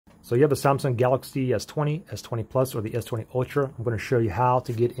So you have a Samsung Galaxy S20, S20 Plus, or the S20 Ultra. I'm going to show you how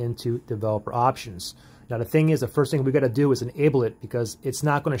to get into developer options. Now the thing is, the first thing we got to do is enable it, because it's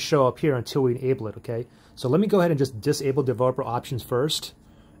not going to show up here until we enable it, okay? So let me go ahead and just disable developer options first.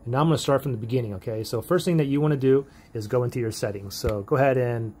 And now I'm going to start from the beginning, okay? So first thing that you want to do is go into your settings. So go ahead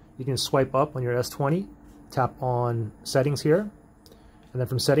and you can swipe up on your S20, tap on settings here. And then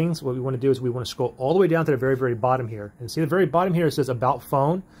from settings, what we want to do is we want to scroll all the way down to the very, very bottom here. And see the very bottom here, it says About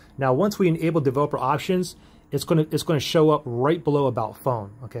Phone. Now, once we enable developer options, it's going to show up right below About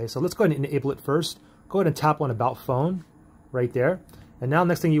Phone. Okay, so let's go ahead and enable it first. Go ahead and tap on About Phone right there. And now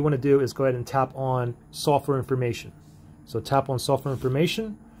next thing you want to do is go ahead and tap on Software Information. So tap on Software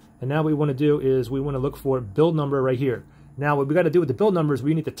Information. And now what we want to do is we want to look for build number right here. Now, what we got to do with the build numbers,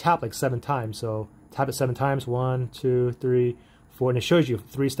 we need to tap like 7 times. So tap it 7 times. 1, 2, 3, 4, and it shows you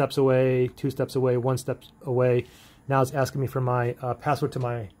 3 steps away, 2 steps away, 1 step away. Now it's asking me for my password to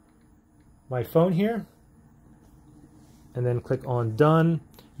my phone here, and then click on Done.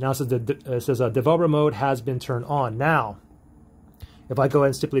 Now it says developer mode has been turned on. Now, if I go ahead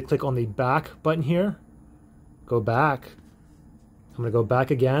and simply click on the back button here, go back. I'm going to go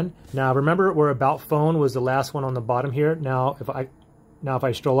back again. Now remember where About Phone was the last one on the bottom here. Now if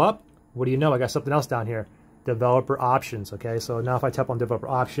I stroll up, what do you know? I got something else down here. Developer options. Okay, so now if I tap on developer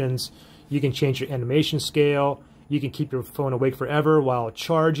options, you can change your animation scale. You can keep your phone awake forever while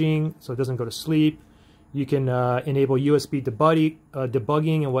charging, so it doesn't go to sleep. You can enable USB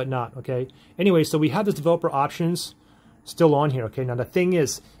debugging and whatnot. Okay, anyway, so we have this developer options still on here. Okay, now the thing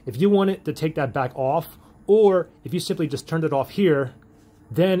is, if you want it to take that back off, or if you simply just turned it off here,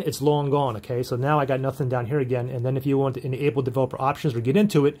 then it's long gone. Okay, so now I got nothing down here again. And then if you want to enable developer options or get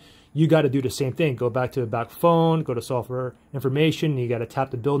into it, you got to do the same thing. Go back to About Phone, go to Software Information, and you got to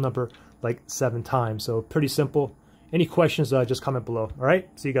tap the build number like 7 times. So pretty simple. Any questions, just comment below. All right,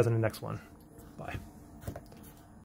 see you guys in the next one. Bye.